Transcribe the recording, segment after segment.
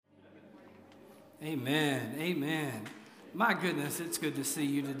Amen. Amen. My goodness, it's good to see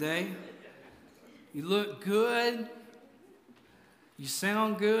you today. You look good. You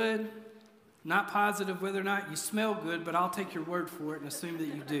sound good. Not positive whether or not you smell good, but I'll take your word for it and assume that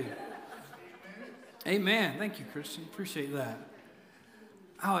you do. Amen. Thank you, Christian. Appreciate that.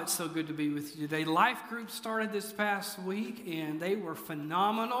 Oh, it's so good to be with you today. Life groups started this past week, and they were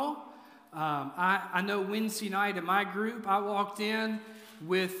phenomenal. I know Wednesday night in my group, I walked in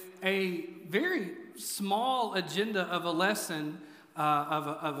with a very small agenda of a lesson,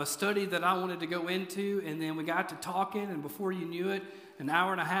 of a study that I wanted to go into, and then we got to talking, and before you knew it, an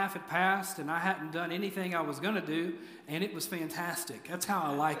hour and a half had passed, and I hadn't done anything I was going to do, and it was fantastic. That's how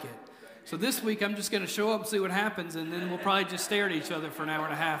I like it. So this week, I'm just going to show up and see what happens, and then we'll probably just stare at each other for an hour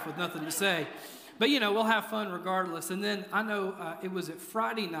and a half with nothing to say. But, you know, we'll have fun regardless. And then I know it was at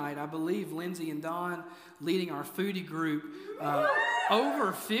Friday night, I believe, Lindsay and Don leading our foodie group.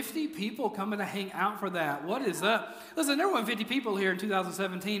 Over 50 people coming to hang out for that. What is up? Listen, there weren't 50 people here in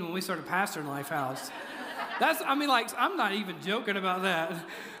 2017 when we started pastoring Lifehouse. I'm not even joking about that.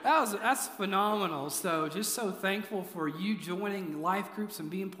 That's phenomenal. So just so thankful for you joining life groups and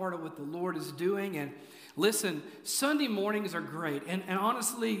being part of what the Lord is doing. And listen, Sunday mornings are great. And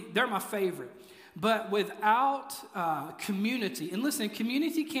honestly, they're my favorite. But without community, and listen,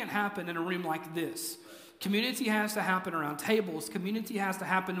 community can't happen in a room like this. Community has to happen around tables. Community has to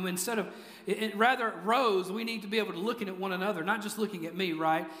happen instead of, rather rows, we need to be able to look at one another, not just looking at me,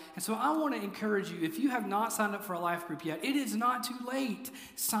 right? And so I want to encourage you, if you have not signed up for a life group yet, it is not too late.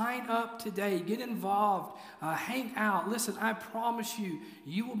 Sign up today. Get involved. Hang out. Listen, I promise you,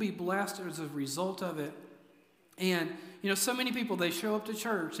 you will be blessed as a result of it. And, you know, so many people, they show up to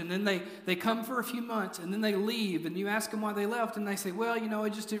church, and then they come for a few months, and then they leave, and you ask them why they left, and they say, well, you know, I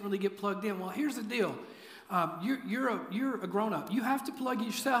just didn't really get plugged in. Well, here's the deal. You're a grown-up. You have to plug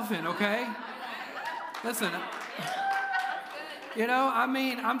yourself in, okay? Listen, you know, I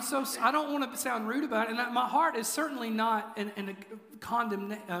mean, I don't want to sound rude about it, and my heart is certainly not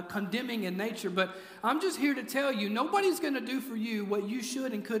condemning in nature, but I'm just here to tell you, nobody's going to do for you what you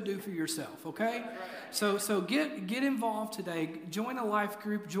should and could do for yourself, okay? So get involved today. Join a life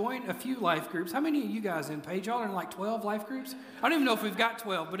group. Join a few life groups. How many of you guys in, Paige? Y'all are in like 12 life groups? I don't even know if we've got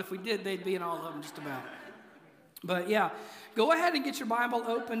 12, but if we did, they'd be in all of them just about. But yeah, go ahead and get your Bible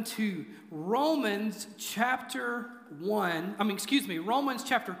open to Romans chapter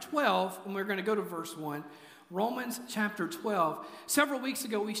 12, and we're going to go to verse 1. Romans chapter 12. Several weeks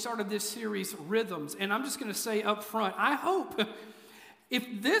ago, we started this series, Rhythms, and I'm just going to say up front, I hope if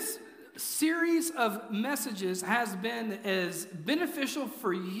this series of messages has been as beneficial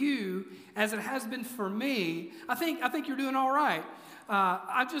for you as it has been for me, I think you're doing all right.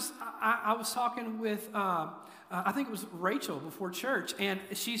 I was talking with, I think it was Rachel before church, and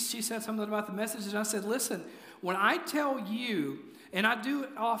she said something about the message, and I said, listen, when I tell you, and I do it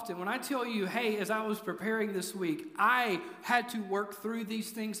often, when I tell you, hey, as I was preparing this week, I had to work through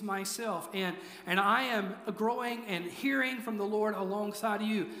these things myself, and I am growing and hearing from the Lord alongside of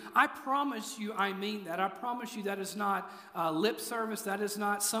you. I promise you I mean that. I promise you that is not lip service. That is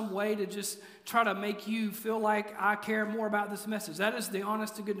not some way to just try to make you feel like I care more about this message. That is the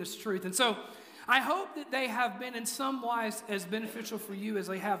honest to goodness truth. And so I hope that they have been in some wise as beneficial for you as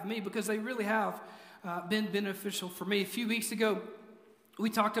they have me, because they really have been beneficial for me. A few weeks ago, we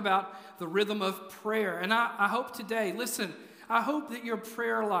talked about the rhythm of prayer. And I hope today, listen, I hope that your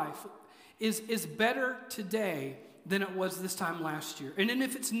prayer life is better today than it was this time last year. And then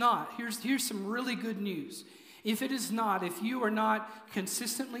if it's not, here's some really good news. If it is not, if you are not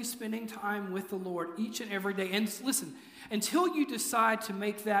consistently spending time with the Lord each and every day, and listen, until you decide to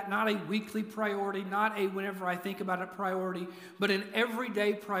make that not a weekly priority, not a whenever I think about it priority, but an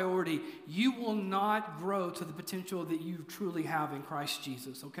everyday priority, you will not grow to the potential that you truly have in Christ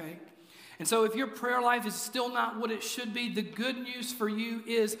Jesus, okay? And so if your prayer life is still not what it should be, the good news for you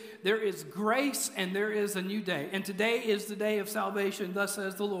is there is grace and there is a new day. And today is the day of salvation, thus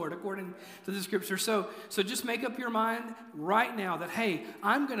says the Lord, according to the scripture. So just make up your mind right now that, hey,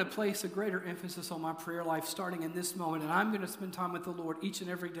 I'm going to place a greater emphasis on my prayer life starting in this moment, and I'm going to spend time with the Lord each and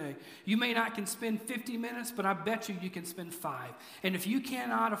every day. You may not can spend 50 minutes, but I bet you can spend 5. And if you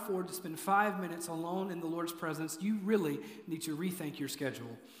cannot afford to spend 5 minutes alone in the Lord's presence, you really need to rethink your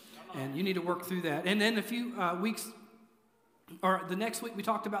schedule. And you need to work through that. And then a few weeks, or the next week, we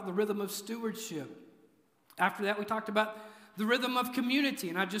talked about the rhythm of stewardship. After that, we talked about the rhythm of community.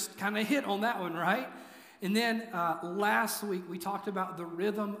 And I just kind of hit on that one, right? And then last week, we talked about the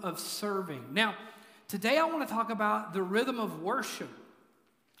rhythm of serving. Now, today I want to talk about the rhythm of worship.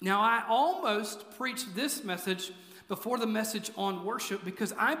 Now, I almost preached this message before the message on worship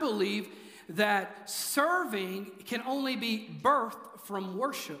because I believe that serving can only be birthed from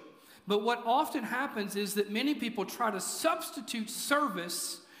worship. But what often happens is that many people try to substitute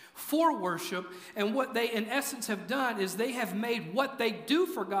service for worship, and what they in essence have done is they have made what they do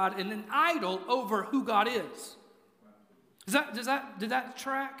for God an idol over who God is. Did that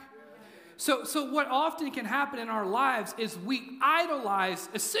track? So what often can happen in our lives is we idolize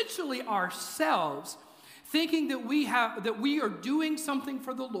essentially ourselves, thinking that we are doing something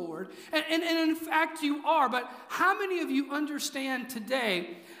for the Lord. And in fact you are, but how many of you understand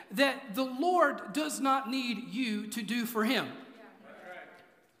today that the Lord does not need you to do for him?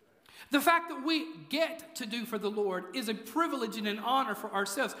 The fact that we get to do for the Lord is a privilege and an honor for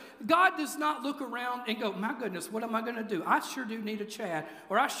ourselves. God does not look around and go, my goodness, what am I going to do? I sure do need a Chad,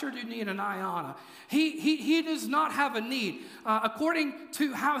 or I sure do need an Ayana. He does not have a need. According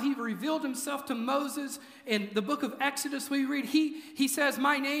to how he revealed himself to Moses in the book of Exodus, we read, he says,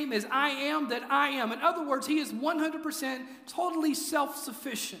 my name is I am that I am. In other words, he is 100% totally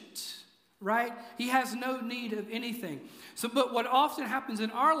self-sufficient, right? He has no need of anything. But what often happens in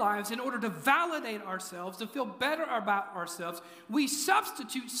our lives, in order to validate ourselves, to feel better about ourselves, we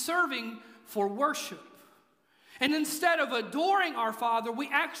substitute serving for worship. And instead of adoring our Father, we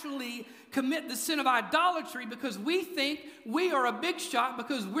actually commit the sin of idolatry because we think we are a big shot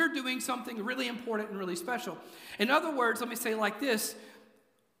because we're doing something really important and really special. In other words, let me say it like this: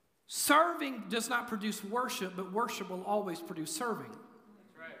 serving does not produce worship, but worship will always produce serving.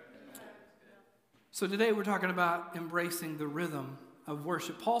 So today we're talking about embracing the rhythm of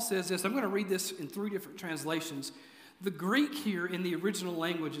worship. Paul says this. I'm going to read this in 3 different translations. The Greek here in the original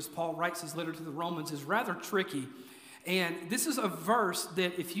language, as Paul writes his letter to the Romans, is rather tricky. And this is a verse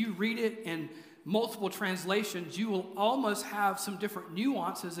that if you read it in multiple translations, you will almost have some different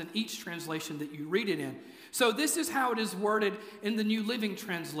nuances in each translation that you read it in. So this is how it is worded in the New Living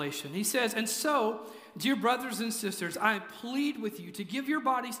Translation. He says, and so, dear brothers and sisters, I plead with you to give your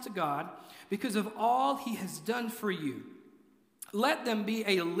bodies to God because of all he has done for you. Let them be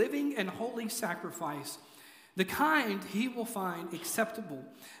a living and holy sacrifice, the kind he will find acceptable.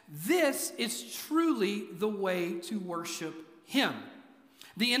 This is truly the way to worship him.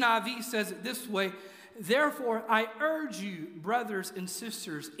 The NIV says it this way: therefore, I urge you, brothers and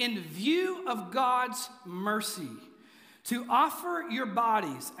sisters, in view of God's mercy, to offer your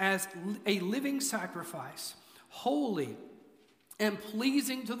bodies as a living sacrifice, holy and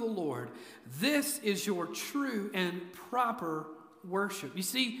pleasing to the Lord. This is your true and proper worship. You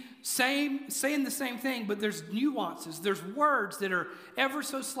see, saying the same thing, but there's nuances. There's words that are ever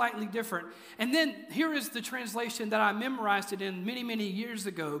so slightly different. And then here is the translation that I memorized it in many, many years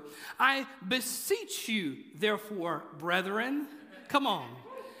ago. I beseech you, therefore, brethren. Come on.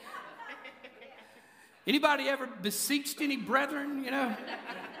 Anybody ever beseeched any brethren, you know?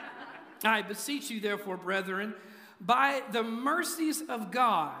 I beseech you, therefore, brethren, by the mercies of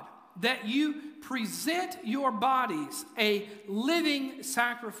God, that you present your bodies a living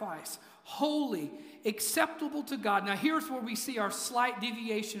sacrifice, holy, acceptable to God. Now, here's where we see our slight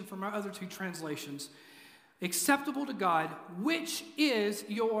deviation from our other 2 translations. Acceptable to God, which is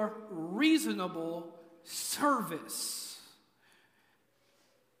your reasonable service.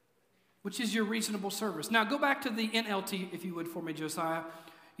 Which is your reasonable service. Now, go back to the NLT, if you would, for me, Josiah.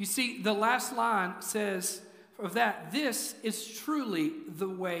 You see, the last line says of that, this is truly the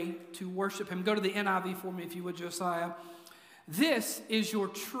way to worship him. Go to the NIV for me, if you would, Josiah. This is your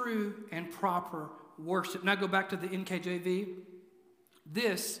true and proper worship. Now go back to the NKJV.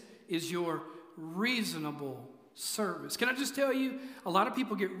 This is your reasonable service. Can I just tell you, a lot of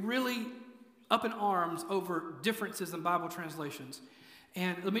people get really up in arms over differences in Bible translations.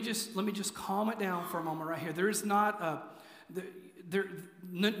 And let me just calm it down for a moment right here. There is not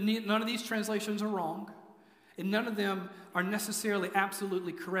none of these translations are wrong. And none of them are necessarily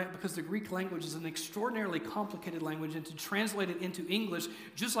absolutely correct because the Greek language is an extraordinarily complicated language, and to translate it into English,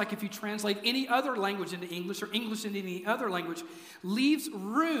 just like if you translate any other language into English or English into any other language, leaves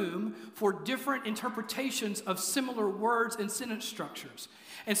room for different interpretations of similar words and sentence structures.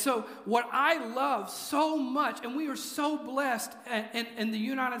 And so what I love so much, and we are so blessed in the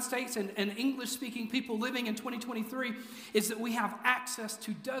United States and English-speaking people living in 2023, is that we have access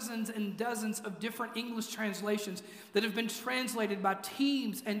to dozens and dozens of different English translations that have been translated by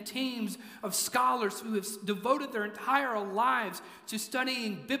teams and teams of scholars who have devoted their entire lives to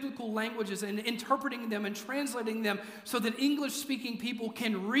studying biblical languages and interpreting them and translating them so that English-speaking people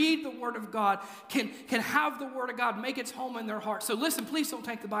can read the Word of God, can have the Word of God make its home in their heart. So listen, please don't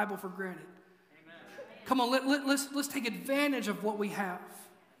take the Bible for granted. Amen. Come on, let's take advantage of what we have.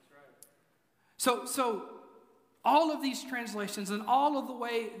 So All of these translations and all of the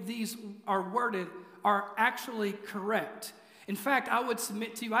way these are worded are actually correct. In fact, I would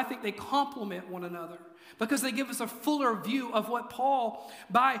submit to you, I think they complement one another because they give us a fuller view of what Paul,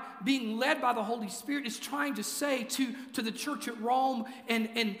 by being led by the Holy Spirit, is trying to say to the church at Rome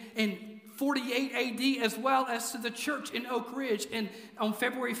in 48 AD, as well as to the church in Oak Ridge on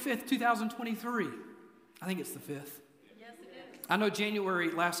February 5th, 2023. I think it's the 5th. Yes, it is. I know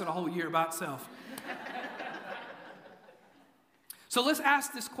January lasted a whole year by itself. So let's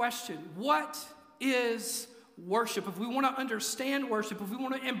ask this question. What is worship? If we want to understand worship, if we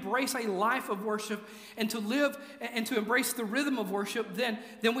want to embrace a life of worship and to live and to embrace the rhythm of worship, then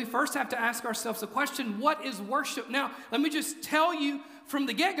we first have to ask ourselves the question, what is worship? Now, let me just tell you from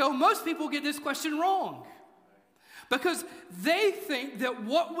the get-go, most people get this question wrong. Because they think that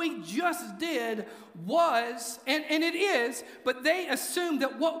what we just did was, and it is, but they assume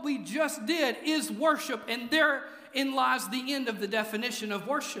that what we just did is worship, and therein lies the end of the definition of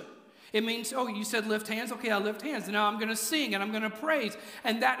worship. It means, oh, you said lift hands. Okay, I lift hands. And now I'm going to sing and I'm going to praise.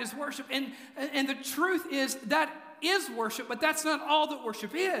 And that is worship. And the truth is that is worship, but that's not all that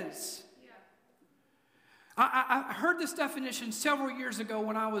worship is. Yeah. I heard this definition several years ago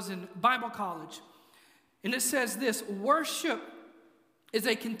when I was in Bible college. And it says this: worship is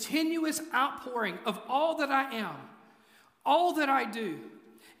a continuous outpouring of all that I am, all that I do,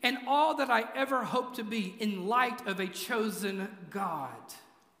 and all that I ever hope to be in light of a chosen God.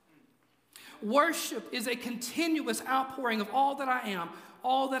 Worship is a continuous outpouring of all that I am,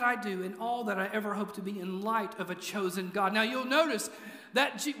 all that I do, and all that I ever hope to be in light of a chosen God. Now you'll notice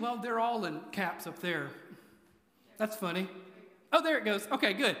that well, they're all in caps up there. That's funny. Oh, there it goes.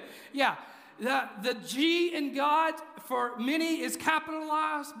 Okay, good. Yeah. The G in God for many is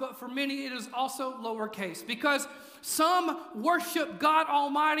capitalized, but for many it is also lowercase, because some worship God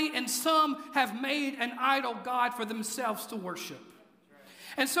Almighty and some have made an idol God for themselves to worship.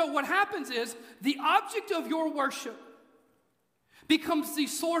 And so what happens is the object of your worship becomes the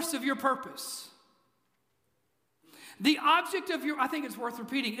source of your purpose. The object of your, I think it's worth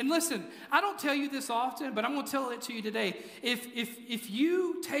repeating. And listen, I don't tell you this often, but I'm going to tell it to you today. If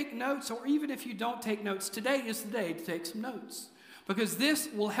you take notes, or even if you don't take notes, today is the day to take some notes. Because this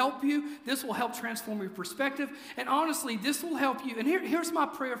will help you. This will help transform your perspective. And honestly, this will help you. And here's my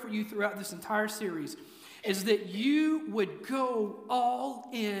prayer for you throughout this entire series, is that you would go all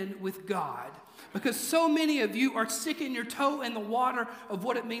in with God. Because so many of you are sticking your toe in the water of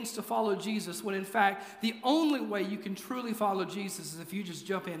what it means to follow Jesus, when in fact, the only way you can truly follow Jesus is if you just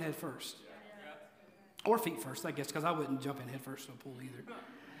jump in head first. Or feet first, I guess, because I wouldn't jump in head first in a pool either.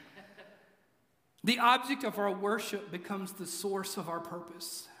 The object of our worship becomes the source of our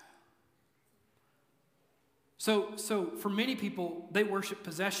purpose. So for many people, they worship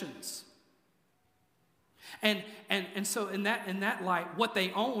possessions. And so in that light, what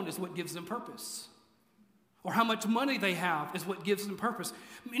they own is what gives them purpose. Or how much money they have is what gives them purpose.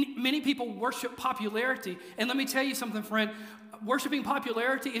 Many people worship popularity. And let me tell you something, friend. Worshiping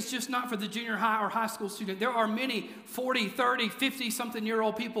popularity is just not for the junior high or high school student. There are many 40, 30,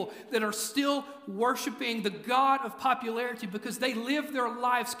 50-something-year-old people that are still worshiping the God of popularity because they live their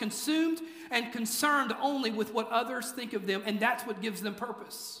lives consumed and concerned only with what others think of them, and that's what gives them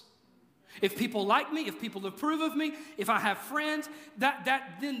purpose. If people like me, if people approve of me, if I have friends,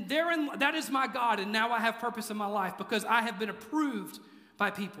 that is my God, and now I have purpose in my life because I have been approved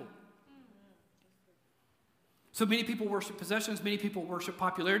by people. So many people worship possessions, many people worship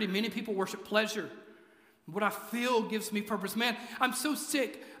popularity, many people worship pleasure. What I feel gives me purpose. Man, I'm so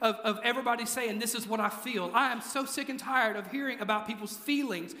sick of everybody saying this is what I feel. I am so sick and tired of hearing about people's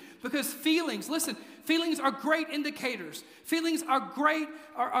feelings, because feelings, listen, feelings are great indicators. Feelings are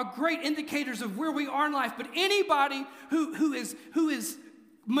great indicators of where we are in life. But anybody who is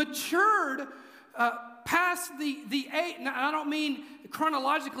matured past the age, and I don't mean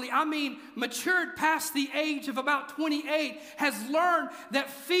chronologically, I mean matured past the age of about 28, has learned that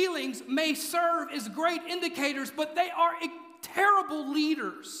feelings may serve as great indicators, but they are terrible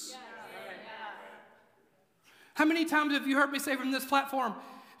leaders. Yeah. How many times have you heard me say from this platform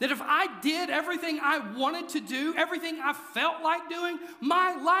that if I did everything I wanted to do, everything I felt like doing,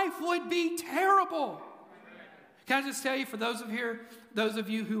 my life would be terrible? Can I just tell you, for those of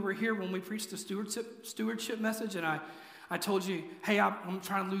you who were here when we preached the stewardship message, and I told you, hey, I'm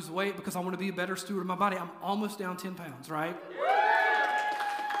trying to lose weight because I want to be a better steward of my body. I'm almost down 10 pounds, right?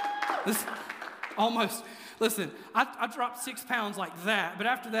 Almost. Listen, I dropped 6 pounds like that. But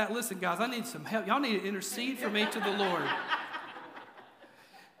after that, listen, guys, I need some help. Y'all need to intercede for me to the Lord.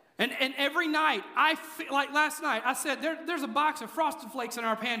 And every night, like last night, I said, there's a box of Frosted Flakes in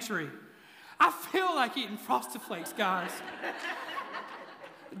our pantry. I feel like eating Frosted Flakes, guys.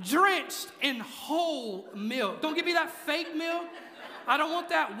 Drenched in whole milk. Don't give me that fake milk. I don't want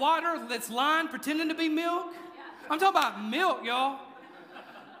that water that's lined pretending to be milk. I'm talking about milk, y'all.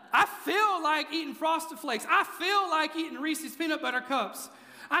 I feel like eating Frosted Flakes. I feel like eating Reese's Peanut Butter Cups.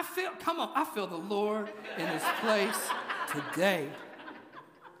 I feel the Lord in this place today.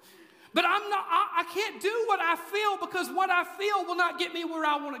 But I can't do what I feel, because what I feel will not get me where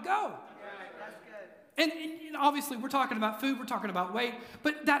I want to go. And obviously we're talking about food, we're talking about weight,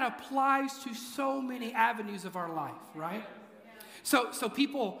 but that applies to so many avenues of our life, right? So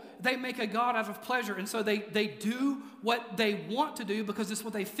people, they make a God out of pleasure, and so they do what they want to do because it's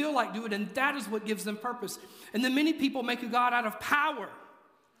what they feel like doing, and that is what gives them purpose. And then many people make a God out of power.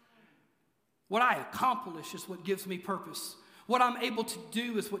 What I accomplish is what gives me purpose. What I'm able to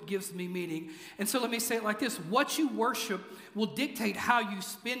do is what gives me meaning. And so let me say it like this. What you worship will dictate how you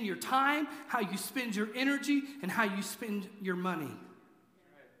spend your time, how you spend your energy, and how you spend your money.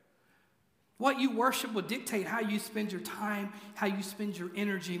 What you worship will dictate how you spend your time, how you spend your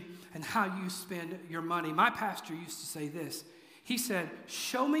energy, and how you spend your money. My pastor used to say this. He said,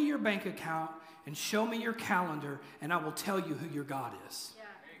 show me your bank account and show me your calendar, and I will tell you who your God is. Yeah.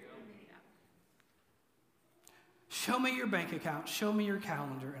 Show me your bank account, show me your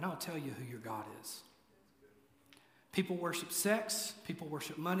calendar, and I'll tell you who your God is. People worship sex, people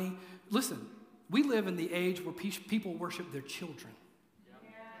worship money. Listen, we live in the age where people worship their children.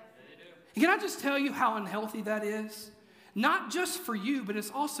 And can I just tell you how unhealthy that is? Not just for you, but it's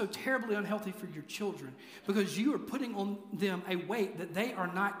also terribly unhealthy for your children, because you are putting on them a weight that they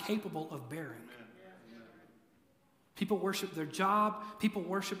are not capable of bearing. People worship their job. People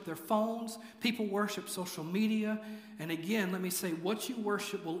worship their phones. People worship social media. And again, let me say, what you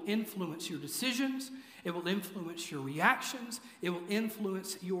worship will influence your decisions. It will influence your reactions. It will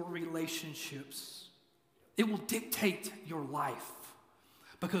influence your relationships. It will dictate your life,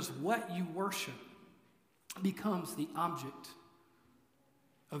 because what you worship becomes the object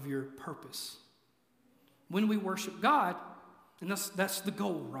of your purpose. When we worship God, and that's the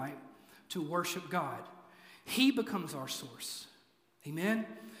goal, right? To worship God. He becomes our source. Amen?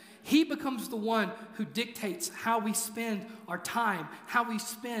 He becomes the one who dictates how we spend our time, how we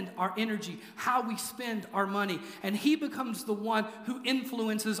spend our energy, how we spend our money. And he becomes the one who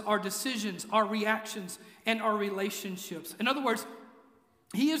influences our decisions, our reactions, and our relationships. In other words,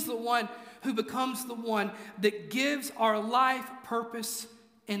 he is the one who becomes the one that gives our life purpose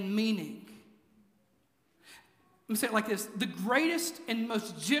and meaning. Let me say it like this. The greatest and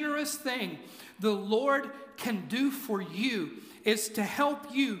most generous thing the Lord can do for you is to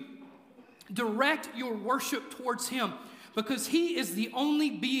help you direct your worship towards him, because he is the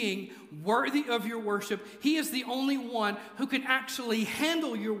only being worthy of your worship. He is the only one who can actually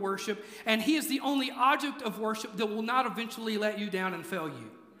handle your worship, and he is the only object of worship that will not eventually let you down and fail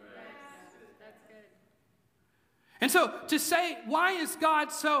you. That's good. And so to say, why is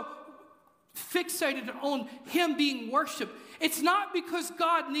God so fixated on him being worshiped? It's not because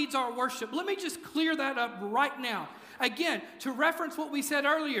God needs our worship. Let me just clear that up right now. Again, to reference what we said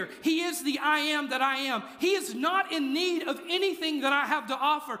earlier, he is the I am that I am. He is not in need of anything that I have to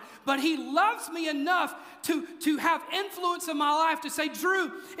offer, but he loves me enough to have influence in my life to say,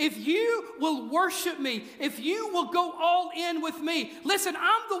 Drew, if you will worship me, if you will go all in with me, listen,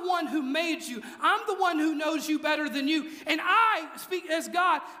 I'm the one who made you. I'm the one who knows you better than you. And I speak as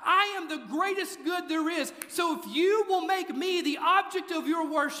God. I am the greatest good there is. So if you will make me the object of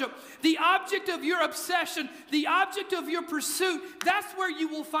your worship, the object of your obsession, the object of your pursuit, that's where you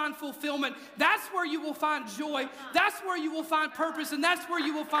will find fulfillment. That's where you will find joy. That's where you will find purpose. And that's where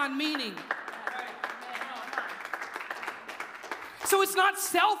you will find meaning. So it's not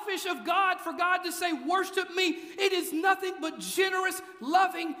selfish of God for God to say, worship me. It is nothing but generous,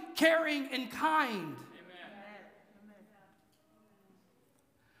 loving, caring, and kind. Amen.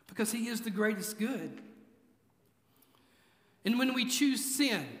 Because he is the greatest good. And when we choose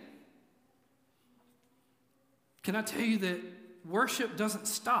sin, can I tell you that worship doesn't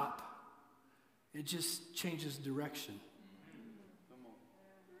stop? It just changes direction.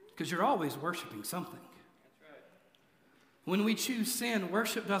 Because you're always worshiping something. When we choose sin,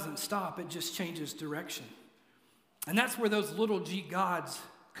 worship doesn't stop. It just changes direction. And that's where those little g gods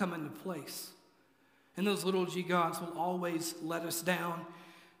come into place. And those little g gods will always let us down.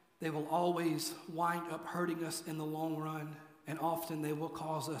 They will always wind up hurting us in the long run. And often they will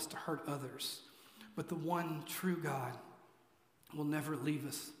cause us to hurt others. But the one true God will never leave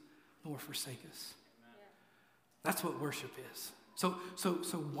us nor forsake us. That's what worship is. So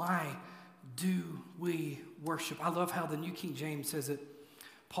why do we worship? I love how the New King James says it.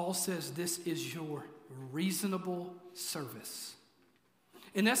 Paul says this is your reasonable service.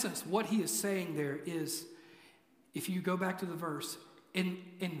 In essence, what he is saying there is, if you go back to the verse, in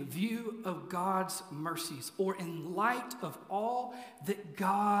view of God's mercies, or in light of all that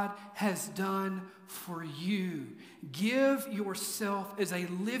God has done for you, give yourself as a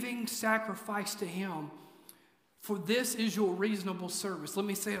living sacrifice to him, for this is your reasonable service. Let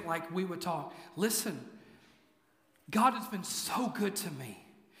me say it like we would talk. Listen, God has been so good to me.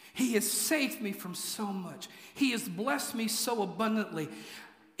 He has saved me from so much. He has blessed me so abundantly.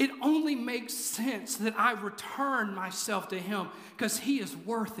 It only makes sense that I return myself to him because he is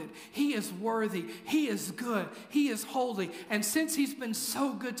worth it. He is worthy. He is good. He is holy. And since he's been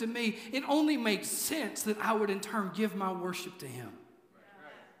so good to me, it only makes sense that I would in turn give my worship to him.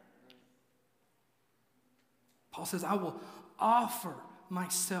 Paul says, I will offer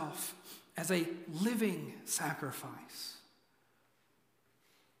myself as a living sacrifice.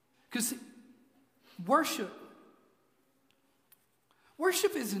 Because worship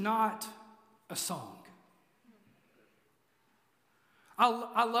is not a song.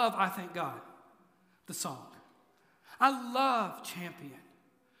 I love I Thank God, the song. I love Champion.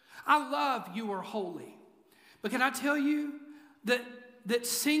 I love You Are Holy. But can I tell you that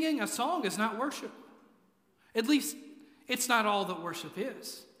singing a song is not worship? At least it's not all that worship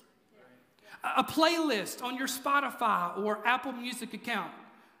is. A playlist on your Spotify or Apple Music account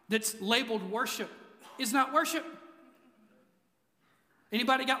that's labeled worship is not worship.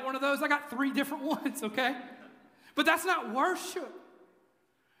 Anybody got one of those? I got 3 different ones, okay? But that's not worship.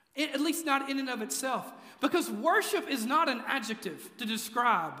 At least not in and of itself. Because worship is not an adjective to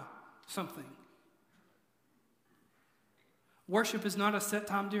describe something. Worship is not a set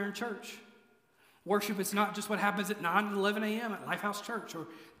time during church. Worship is not just what happens at 9 and 11 a.m. at Lifehouse Church or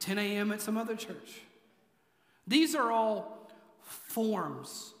 10 a.m. at some other church. These are all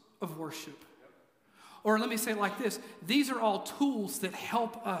forms of worship. Or let me say it like this. These are all tools that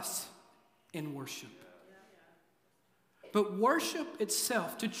help us in worship. But worship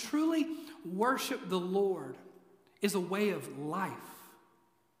itself, to truly worship the Lord, is a way of life.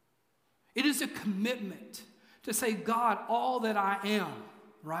 It is a commitment to say, God, all that I am,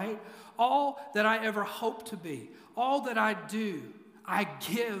 right? All that I ever hope to be, all that I do, I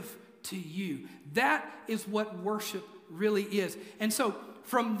give to you. That is what worship really is. And so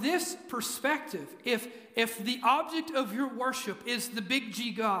from this perspective, if the object of your worship is the big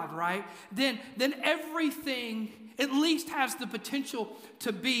G God, right, then everything at least has the potential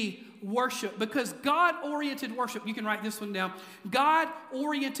to be worship. Because God-oriented worship, you can write this one down,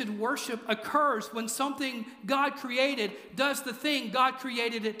 God-oriented worship occurs when something God created does the thing God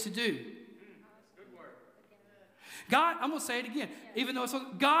created it to do. I'm going to say it again, even though it's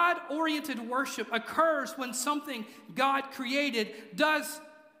God-oriented worship occurs when something God created does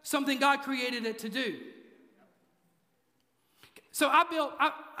something God created it to do. So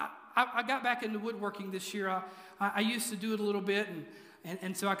I got back into woodworking this year. I used to do it a little bit,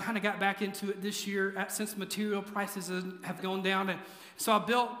 and so I kind of got back into it this year since material prices have gone down. And so I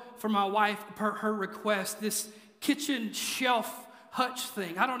built for my wife, per her request, this kitchen shelf hutch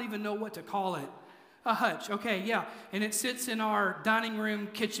thing. I don't even know what to call it. A hutch, okay, yeah. And it sits in our dining room,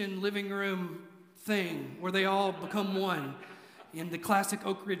 kitchen, living room thing where they all become one in the classic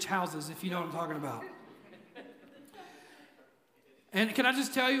Oak Ridge houses, if you know what I'm talking about. And can I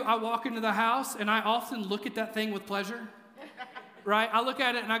just tell you, I walk into the house and I often look at that thing with pleasure, right? I look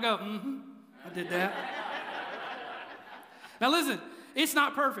at it and I go, I did that. Now listen, it's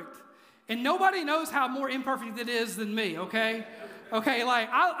not perfect. And nobody knows how more imperfect it is than me, okay? Okay, like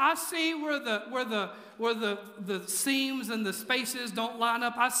I see where the seams and the spaces don't line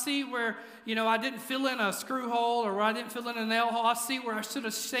up. I see where, I didn't fill in a screw hole or where I didn't fill in a nail hole. I see where I should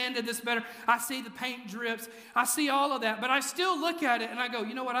have sanded this better. I see the paint drips. I see all of that. But I still look at it and I go,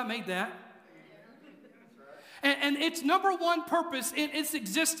 you know what? I made that. And its number one purpose in its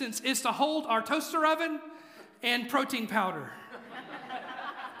existence is to hold our toaster oven and protein powder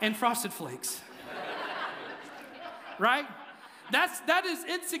and Frosted Flakes. Right? That is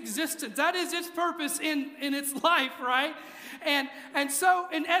its existence. That is its purpose in its life, right? And so,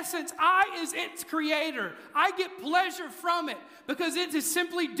 in essence, I is its creator. I get pleasure from it because it is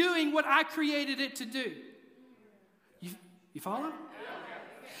simply doing what I created it to do. You follow?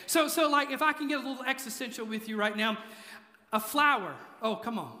 So like, if I can get a little existential with you right now, a flower, oh,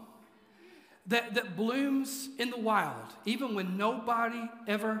 come on, that blooms in the wild, even when nobody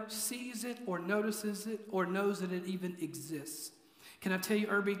ever sees it or notices it or knows that it even exists. Can I tell you,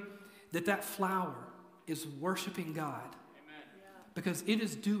 Irby, that flower is worshiping God? Amen. Because it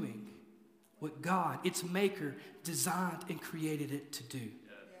is doing what God, its maker, designed and created it to do. Yes.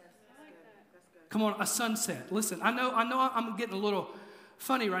 Come on, a sunset. Listen, I know I'm getting a little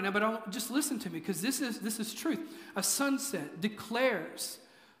funny right now, but just listen to me, because this is truth. A sunset declares,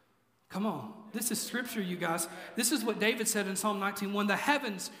 come on, this is scripture, you guys. This is what David said in Psalm 19:1. The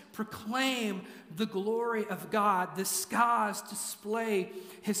heavens proclaim the glory of God. The skies display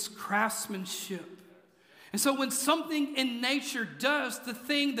his craftsmanship. And so when something in nature does the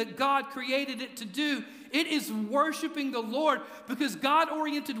thing that God created it to do, it is worshiping the Lord, because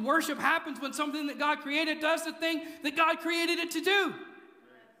God-oriented worship happens when something that God created does the thing that God created it to do.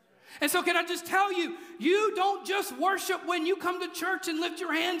 And so can I just tell you, you don't just worship when you come to church and lift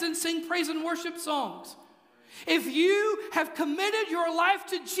your hands and sing praise and worship songs. If you have committed your life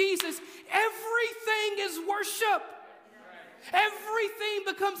to Jesus, everything is worship. Everything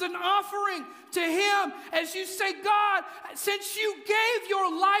becomes an offering to him as you say, God, since you gave your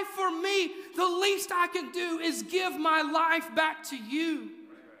life for me, the least I can do is give my life back to you.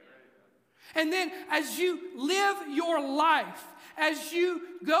 And then as you live your life, as you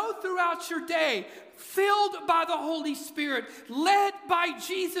go throughout your day, filled by the Holy Spirit, led by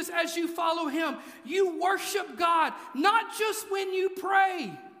Jesus as you follow him, you worship God, not just when you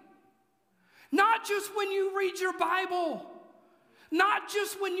pray, not just when you read your Bible, not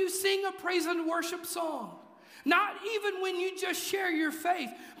just when you sing a praise and worship song, not even when you just share your faith,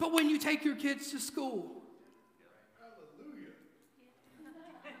 but when you take your kids to school. Hallelujah.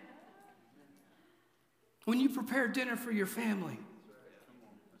 When you prepare dinner for your family.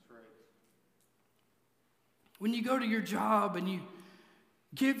 When you go to your job and you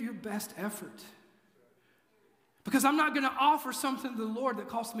give your best effort. Because I'm not going to offer something to the Lord that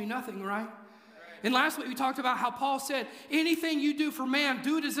costs me nothing, right? And last week we talked about how Paul said, anything you do for man,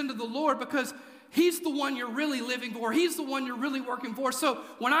 do it as unto the Lord, because he's the one you're really living for. He's the one you're really working for. So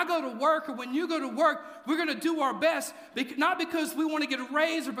when I go to work, or when you go to work, we're going to do our best, not because we want to get a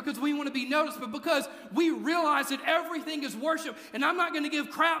raise or because we want to be noticed, but because we realize that everything is worship. And I'm not going to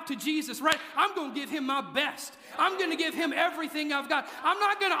give crap to Jesus, right? I'm going to give him my best. I'm going to give him everything I've got. I'm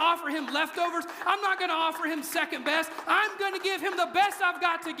not going to offer him leftovers. I'm not going to offer him second best. I'm going to give him the best I've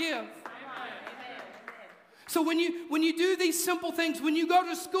got to give. So when you do these simple things, when you go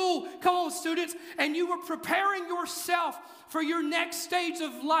to school, come on students, and you are preparing yourself for your next stage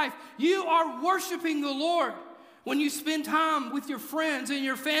of life, you are worshiping the Lord. When you spend time with your friends and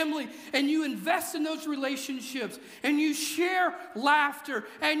your family and you invest in those relationships and you share laughter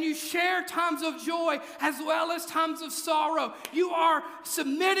and you share times of joy as well as times of sorrow, you are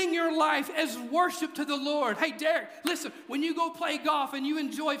submitting your life as worship to the Lord. Hey, Derek, listen, when you go play golf and you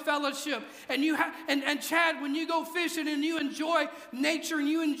enjoy fellowship and and Chad, when you go fishing and you enjoy nature and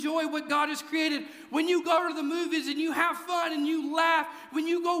you enjoy what God has created, when you go to the movies and you have fun and you laugh, when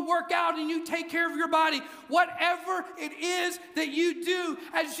you go work out and you take care of your body, whatever it is that you do,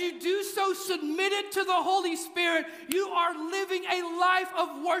 as you do so submitted to the Holy Spirit, you are living a life of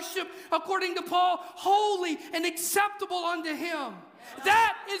worship, according to Paul, holy and acceptable unto him.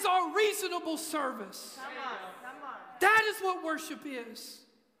 That is our reasonable service. Come on. That is what worship is.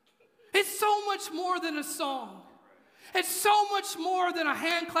 It's so much more than a song. It's so much more than a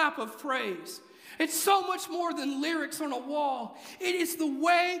hand clap of praise. It's so much more than lyrics on a wall. It is the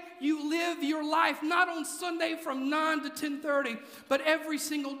way you live your life, not on Sunday from 9 to 10:30, but every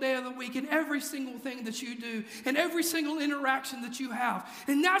single day of the week, and every single thing that you do, and every single interaction that you have.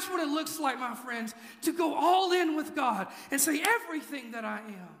 And that's what it looks like, my friends, to go all in with God and say, everything that I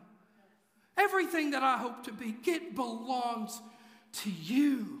am, everything that I hope to be, it belongs to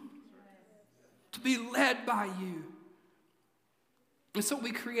you, to be led by you. And so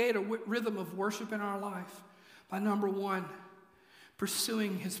we create a rhythm of worship in our life by, number one,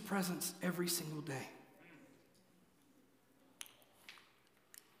 pursuing his presence every single day.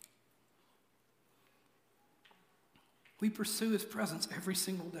 We pursue his presence every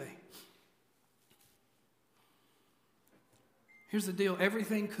single day. Here's the deal.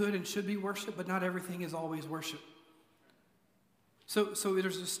 Everything could and should be worship, but not everything is always worship. So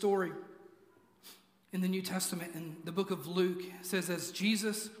there's a story in the New Testament, in the book of Luke. It says, as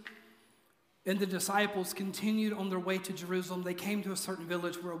Jesus and the disciples continued on their way to Jerusalem, they came to a certain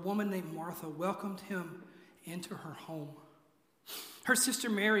village where a woman named Martha welcomed him into her home. Her sister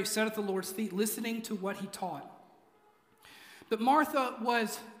Mary sat at the Lord's feet listening to what he taught. But Martha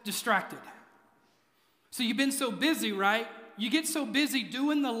was distracted. So you've been so busy, right? You get so busy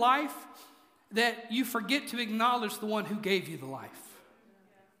doing the life that you forget to acknowledge the one who gave you the life.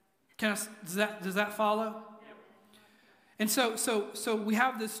 Does that follow? And so we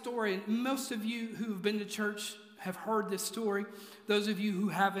have this story, and most of you who have been to church have heard this story. Those of you who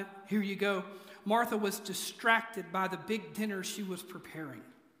haven't, here you go. Martha was distracted by the big dinner she was preparing.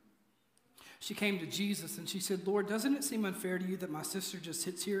 She came to Jesus and she said, Lord, doesn't it seem unfair to you that my sister just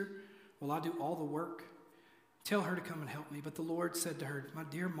sits here while I do all the work? Tell her to come and help me. But the Lord said to her, my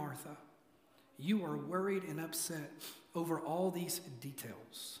dear Martha, you are worried and upset over all these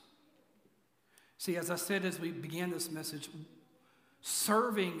details. See, as I said as we began this message,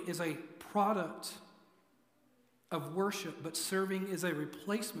 serving is a product of worship, but serving is a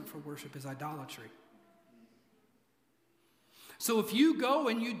replacement for worship, is idolatry. So if you go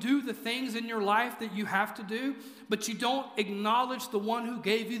and you do the things in your life that you have to do, but you don't acknowledge the one who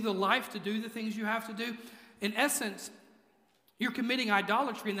gave you the life to do the things you have to do, in essence, you're committing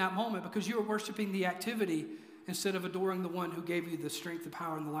idolatry in that moment because you are worshiping the activity instead of adoring the one who gave you the strength, the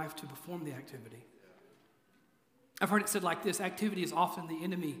power, and the life to perform the activity. I've heard it said like this: activity is often the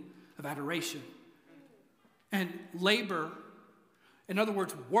enemy of adoration. And labor, in other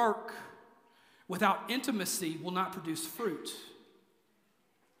words, work, without intimacy will not produce fruit.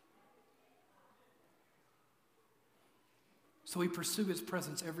 So we pursue his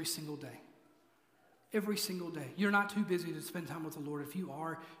presence every single day. Every single day. You're not too busy to spend time with the Lord. If you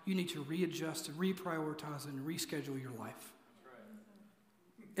are, you need to readjust and reprioritize and reschedule your life.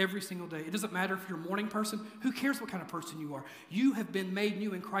 Every single day. It doesn't matter if you're a morning person. Who cares what kind of person you are? You have been made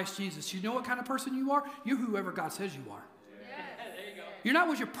new in Christ Jesus. You know what kind of person you are? You're whoever God says you are. You're not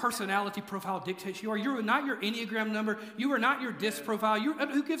what your personality profile dictates you are. You're not your Enneagram number. You are not your DISC profile.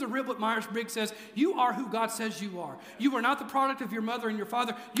 Who gives a rib what Myers-Briggs says? You are who God says you are. You are not the product of your mother and your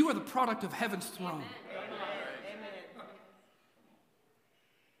father. You are the product of heaven's throne. Amen.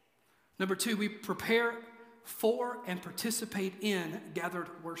 Number 2, we prepare for and participate in gathered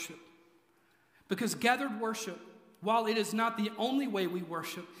worship. Because gathered worship, while it is not the only way we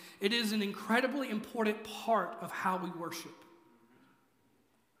worship, it is an incredibly important part of how we worship.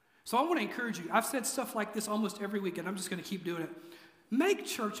 So I want to encourage you. I've said stuff like this almost every week, and I'm just going to keep doing it. Make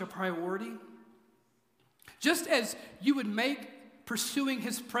church a priority. Just as you would make pursuing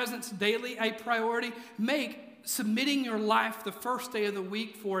his presence daily a priority, make submitting your life the first day of the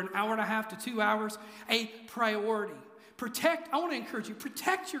week for an hour and a half to 2 hours a priority. I want to encourage you,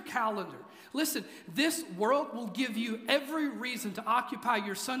 protect your calendar. Listen, this world will give you every reason to occupy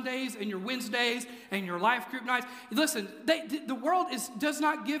your Sundays and your Wednesdays and your life group nights. Listen, the world does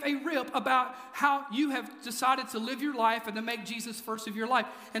not give a rip about how you have decided to live your life and to make Jesus first of your life.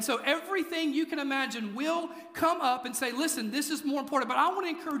 And so everything you can imagine will come up and say, listen, this is more important. But I want to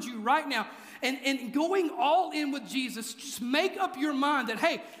encourage you right now, and going all in with Jesus, just make up your mind that,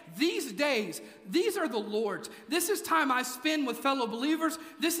 hey, these days, these are the Lord's. This is time I spend with fellow believers.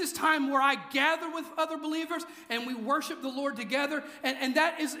 This is time where I gather with other believers and we worship the Lord together. And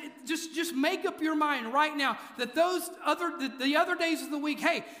that is, just make up your mind right now that the other days of the week,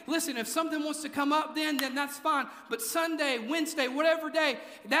 hey, listen, if something wants to come up then that's fine. But Sunday, Wednesday, whatever day,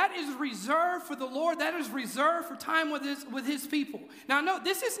 that is reserved for the Lord. That is reserved for time with his people. Now, no,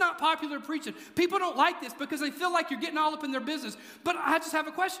 this is not popular preaching. People don't like this because they feel like you're getting all up in their business. But I just have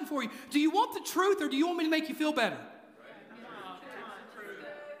a question for you. Do you want the truth or do you want me to make you feel better?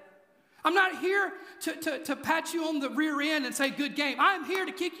 I'm not here to pat you on the rear end and say, good game. I'm here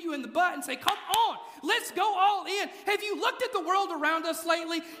to kick you in the butt and say, come on, let's go all in. Have you looked at the world around us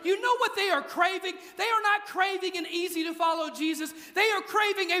lately? You know what they are craving? They are not craving an easy to follow Jesus. They are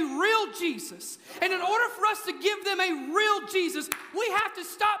craving a real Jesus. And in order for us to give them a real Jesus, we have to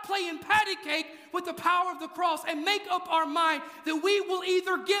stop playing patty cake with the power of the cross and make up our mind that we will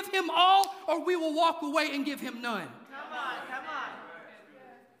either give him all or we will walk away and give him none. Come on.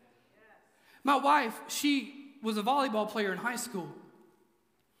 My wife, she was a volleyball player in high school.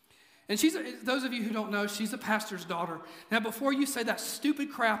 And those of you who don't know, she's a pastor's daughter. Now, before you say that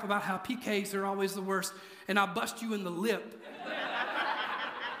stupid crap about how PKs are always the worst, and I bust you in the lip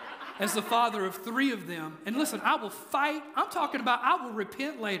as the father of 3 of them. And listen, I will fight. I'm talking about I will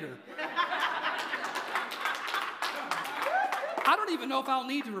repent later. I don't even know if I'll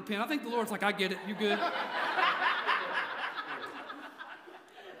need to repent. I think the Lord's like, I get it. You're good.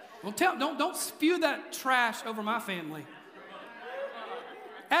 Don't spew that trash over my family.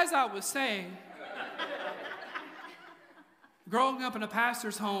 As I was saying, growing up in a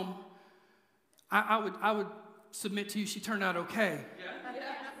pastor's home, I would submit to you, she turned out okay.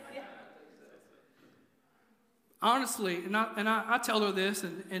 Honestly, and I tell her this,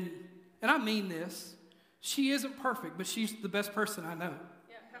 and I mean this, she isn't perfect, but she's the best person I know.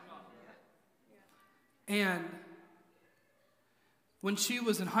 And when she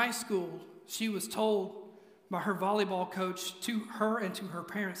was in high school, she was told by her volleyball coach to her and to her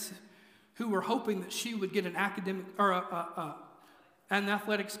parents, who were hoping that she would get an academic or an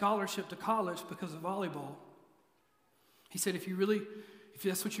athletic scholarship to college because of volleyball. He said, if you if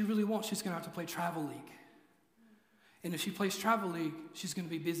that's what you really want, she's going to have to play travel league. And if she plays travel league, she's going to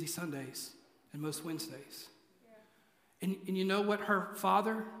be busy Sundays and most Wednesdays. And you know what her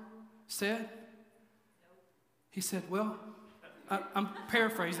father said? He said, well, I'm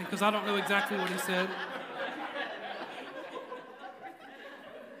paraphrasing because I don't know exactly what he said.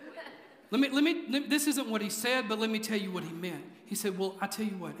 This isn't what he said, but let me tell you what he meant. He said, well, I tell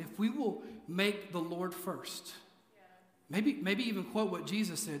you what, if we will make the Lord first, maybe even quote what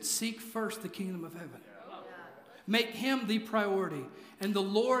Jesus said, seek first the kingdom of heaven. Make him the priority. And the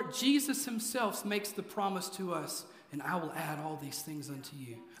Lord, Jesus himself, makes the promise to us, and I will add all these things unto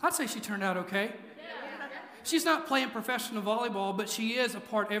you. I'd say she turned out okay. She's not playing professional volleyball, but she is a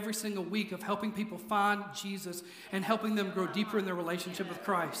part every single week of helping people find Jesus and helping them grow deeper in their relationship with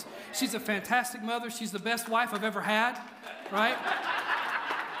Christ. She's a fantastic mother. She's the best wife I've ever had, right?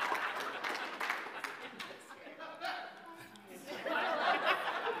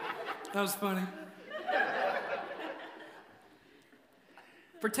 That was funny.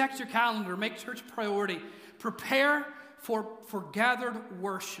 Protect your calendar. Make church a priority. Prepare for gathered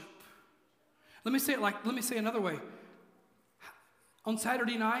worship. Let me say it another way. On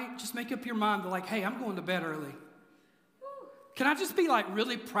Saturday night, just make up your mind that hey, I'm going to bed early. Can I just be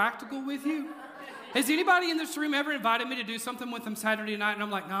really practical with you? Has anybody in this room ever invited me to do something with them Saturday night and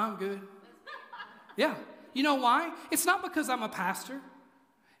I'm like, no, I'm good? Yeah. You know why? It's not because I'm a pastor.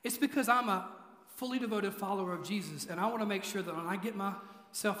 It's because I'm a fully devoted follower of Jesus, and I want to make sure that when I get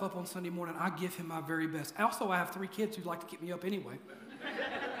myself up on Sunday morning, I give him my very best. Also, I have 3 kids who like to keep me up anyway.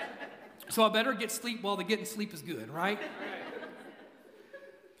 So I better get sleep while the getting sleep is good, right?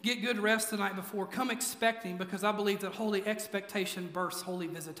 Get good rest the night before. Come expecting, because I believe that holy expectation births holy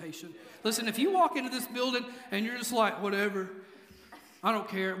visitation. Listen, if you walk into this building and you're just like, whatever, I don't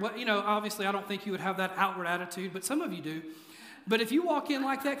care. Well, obviously I don't think you would have that outward attitude, but some of you do. But if you walk in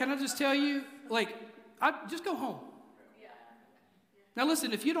like that, can I just tell you, just go home. Now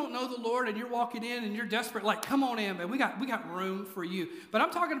listen, if you don't know the Lord and you're walking in and you're desperate, come on in, man. We got room for you. But I'm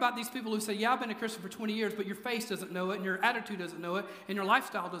talking about these people who say, yeah, I've been a Christian for 20 years, but your face doesn't know it, and your attitude doesn't know it, and your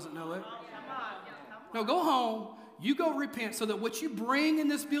lifestyle doesn't know it. No, go home. You go repent so that what you bring in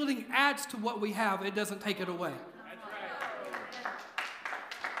this building adds to what we have. It doesn't take it away.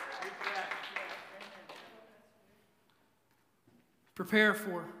 Prepare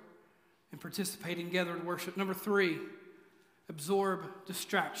for and participate in gathered worship. Number 3, absorb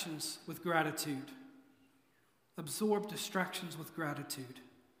distractions with gratitude. Absorb distractions with gratitude.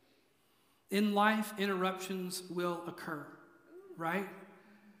 In life, interruptions will occur, right?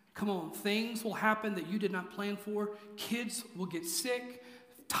 Come on, things will happen that you did not plan for. Kids will get sick.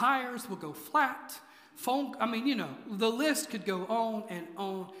 Tires will go flat. The list could go on and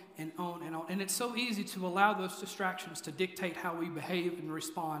on and on and on. And it's so easy to allow those distractions to dictate how we behave and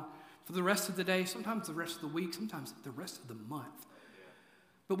respond for the rest of the day, sometimes the rest of the week, sometimes the rest of the month.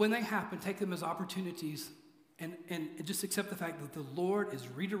 But when they happen, take them as opportunities and just accept the fact that the Lord is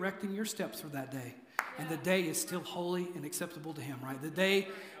redirecting your steps for that day. And the day is still holy and acceptable to him, right?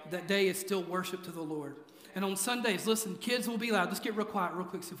 That day is still worship to the Lord. And on Sundays, listen, kids will be loud. Let's get real quiet real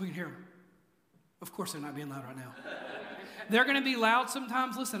quick, see if we can hear them. Of course they're not being loud right now. They're going to be loud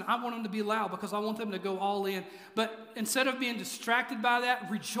sometimes. Listen, I want them to be loud because I want them to go all in. But instead of being distracted by that,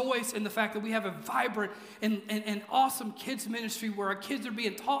 rejoice in the fact that we have a vibrant and awesome kids ministry where our kids are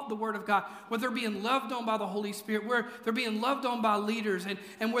being taught the Word of God, where they're being loved on by the Holy Spirit, where they're being loved on by leaders,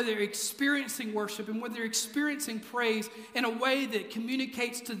 and where they're experiencing worship and where they're experiencing praise in a way that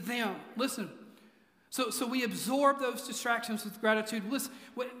communicates to them. Listen. So we absorb those distractions with gratitude. Listen,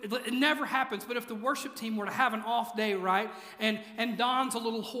 it never happens, but if the worship team were to have an off day, right, and Don's a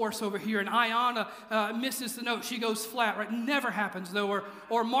little hoarse over here, and Ayana misses the note, she goes flat, right? Never happens, though.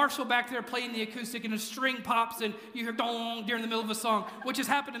 Or Marshall back there playing the acoustic, and a string pops, and you hear dong during the middle of a song, which has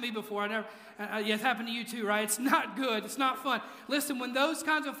happened to me before. It's happened to you too, right? It's not good. It's not fun. Listen, when those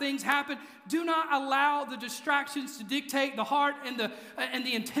kinds of things happen, do not allow the distractions to dictate the heart and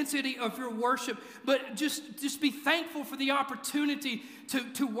the intensity of your worship, but just be thankful for the opportunity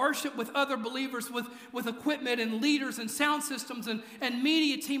to worship with other believers, with equipment and leaders and sound systems and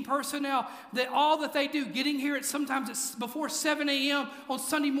media team personnel, that all that they do, getting here sometimes it's before 7 a.m. on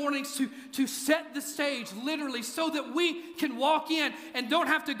Sunday mornings to set the stage, literally, so that we can walk in and don't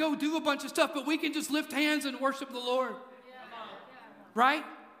have to go do a bunch of stuff, but we can just lift hands and worship the Lord. Right?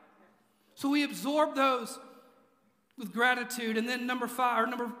 So we absorb those with gratitude. And then number 5,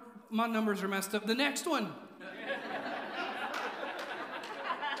 my numbers are messed up. The next one.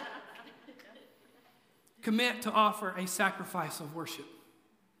 Commit to offer a sacrifice of worship.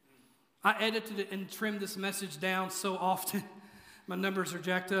 I edited it and trimmed this message down so often My numbers are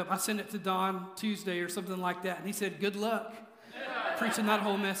jacked up. I sent it to Don Tuesday or something like that, and he said, good luck preaching that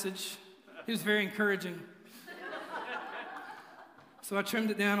whole message. He was very encouraging. So I trimmed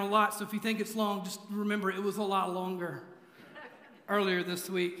it down a lot, so if you think it's long, just remember it was a lot longer earlier this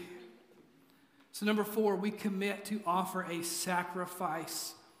week. So number 4, we commit to offer a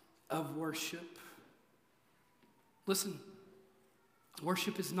sacrifice of worship. Listen,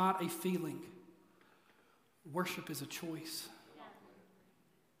 worship is not a feeling. Worship is a choice.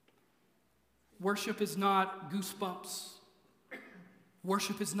 Worship is not goosebumps.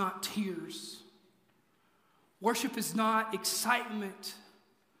 Worship is not tears. Worship is not excitement.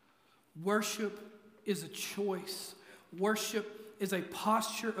 Worship is a choice. Worship is a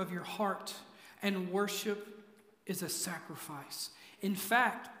posture of your heart. And worship is a sacrifice. In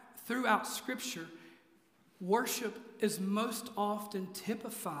fact, throughout Scripture, worship is most often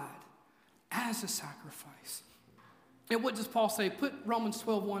typified as a sacrifice. And what does Paul say? Put Romans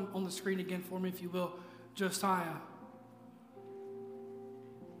 12:1 on the screen again for me, if you will, Josiah.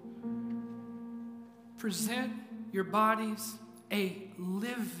 Present your bodies a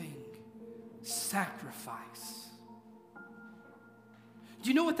living sacrifice. Do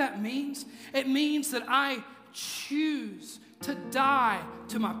you know what that means? It means that I choose to die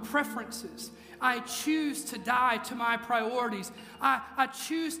to my preferences. I choose to die to my priorities. I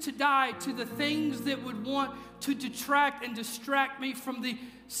choose to die to the things that would want to detract and distract me from the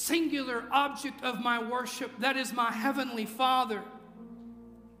singular object of my worship, that is my Heavenly Father.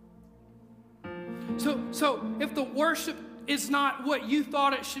 So if the worship is not what you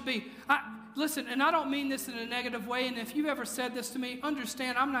thought it should be, listen, and I don't mean this in a negative way, and if you've ever said this to me,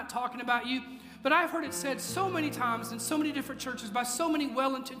 understand I'm not talking about you, but I've heard it said so many times in so many different churches by so many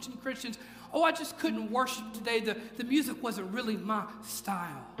well-intentioned Christians, oh, I just couldn't worship today. The music wasn't really my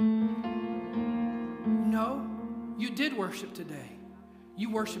style. No, you did worship today.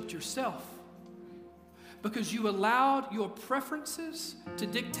 You worshiped yourself because you allowed your preferences to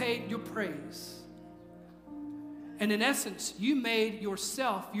dictate your praise. And in essence, you made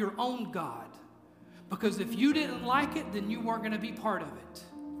yourself your own God. Because if you didn't like it, then you weren't going to be part of it.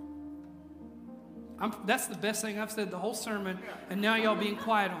 That's the best thing I've said the whole sermon, and now y'all being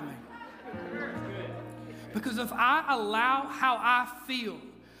quiet on me. Because if I allow how I feel,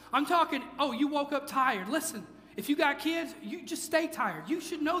 I'm talking, oh, you woke up tired. Listen, if you got kids, you just stay tired. You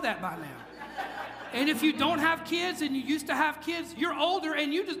should know that by now. And if you don't have kids and you used to have kids, you're older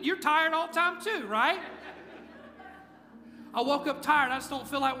and you're tired all the time too, right? I woke up tired. I just don't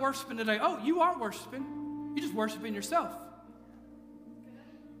feel like worshiping today. Oh, you are worshiping. You're just worshiping yourself.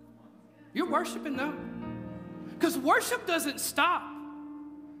 You're worshiping though. Because worship doesn't stop.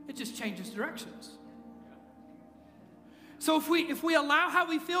 It just changes directions. So if we allow how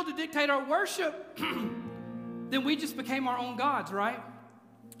we feel to dictate our worship, then we just became our own gods, right?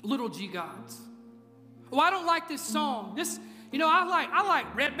 Little g gods. Oh, I don't like this song. I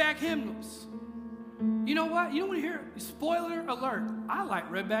like redback hymnals. You know what? You don't want to hear it. Spoiler alert. I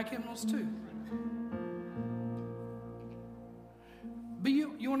like redback hymnals too. But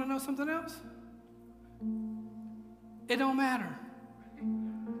you want to know something else? It don't matter.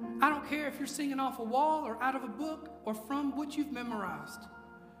 I don't care if you're singing off a wall or out of a book or from what you've memorized.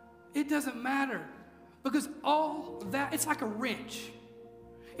 It doesn't matter. Because all that, it's like a wrench.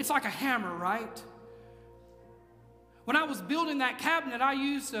 It's like a hammer, right? When I was building that cabinet, I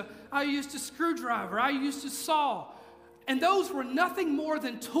used a screwdriver. I used a saw. And those were nothing more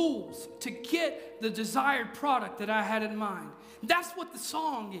than tools to get the desired product that I had in mind. That's what the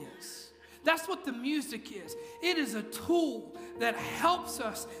song is. That's what the music is. It is a tool that helps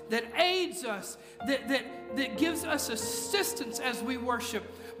us, that aids us, that gives us assistance as we worship.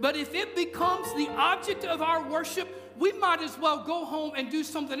 But if it becomes the object of our worship, we might as well go home and do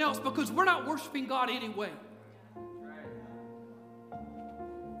something else because we're not worshiping God anyway.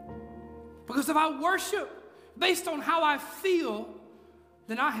 Because if I worship based on how I feel,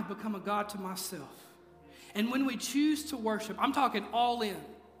 then I have become a God to myself. And when we choose to worship, I'm talking all in.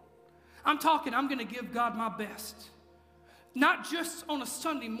 I'm going to give God my best. Not just on a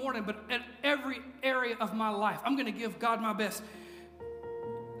Sunday morning, but at every area of my life. I'm going to give God my best.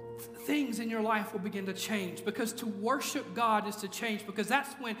 Things in your life will begin to change because to worship God is to change because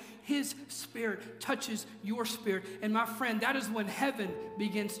that's when His Spirit touches your spirit. And my friend, that is when heaven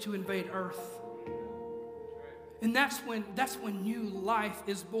begins to invade earth. And that's when new life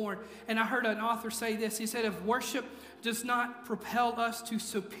is born. And I heard an author say this. He said, if worship does not propel us to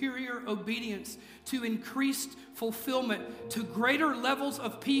superior obedience, to increased fulfillment, to greater levels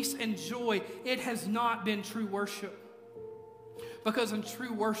of peace and joy, it has not been true worship. Because in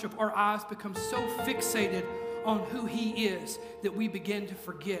true worship, our eyes become so fixated on who He is that we begin to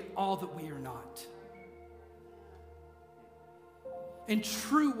forget all that we are not. In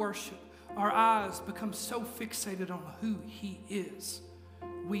true worship, our eyes become so fixated on who He is,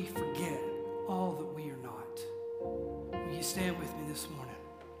 we forget all that we are not. Will you stand with me this morning?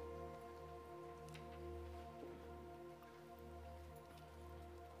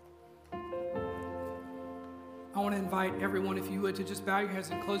 I want to invite everyone, if you would, to just bow your heads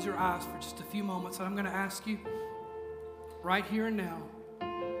and close your eyes for just a few moments. And I'm going to ask you right here and now.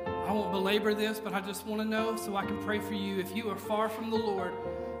 I won't belabor this, but I just want to know so I can pray for you. If you are far from the Lord,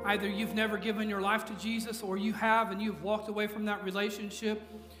 either you've never given your life to Jesus or you have and you've walked away from that relationship,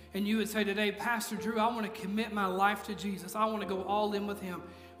 and you would say today, Pastor Drew, I want to commit my life to Jesus. I want to go all in with Him.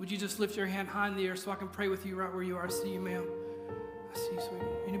 Would you just lift your hand high in the air so I can pray with you right where you are? I see you, ma'am. I see you, sweetie.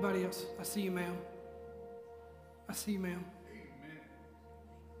 Anybody else? I see you, ma'am. I see you, ma'am. Amen.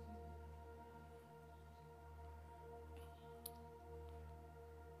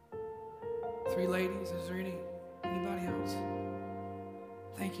 3 ladies. Is there anybody else?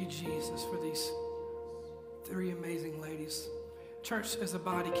 Thank you, Jesus, for these 3 amazing ladies. Church, as a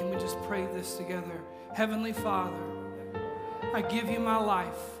body, can we just pray this together? Heavenly Father, I give you my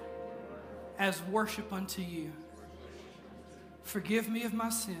life as worship unto you. Forgive me of my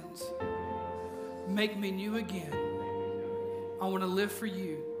sins. Make me new again. I want to live for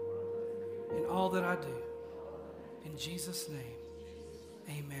you in all that I do. In Jesus' name,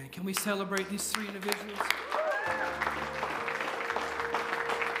 amen. Can we celebrate these 3 individuals?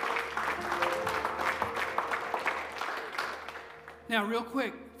 Now, real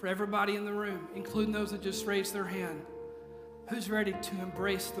quick, for everybody in the room, including those that just raised their hand, who's ready to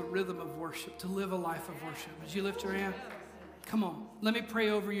embrace the rhythm of worship, to live a life of worship? Would you lift your hand? Come on, let me pray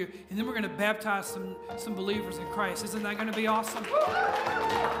over you, and then we're going to baptize some believers in Christ. Isn't that going to be awesome?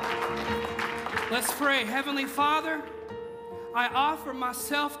 Let's pray. Heavenly Father, I offer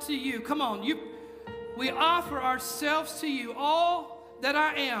myself to you. Come on, we offer ourselves to you, all that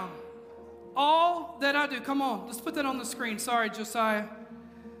I am, all that I do. Come on, let's put that on the screen. Sorry, Josiah.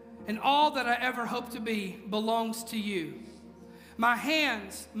 And all that I ever hope to be belongs to you. My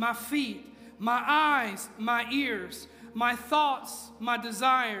hands, my feet, my eyes, my ears, my thoughts, my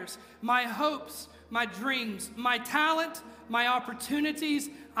desires, my hopes, my dreams, my talent, my opportunities,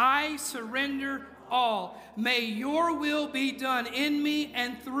 I surrender all. May your will be done in me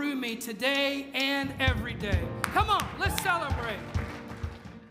and through me today and every day. Come on, let's celebrate.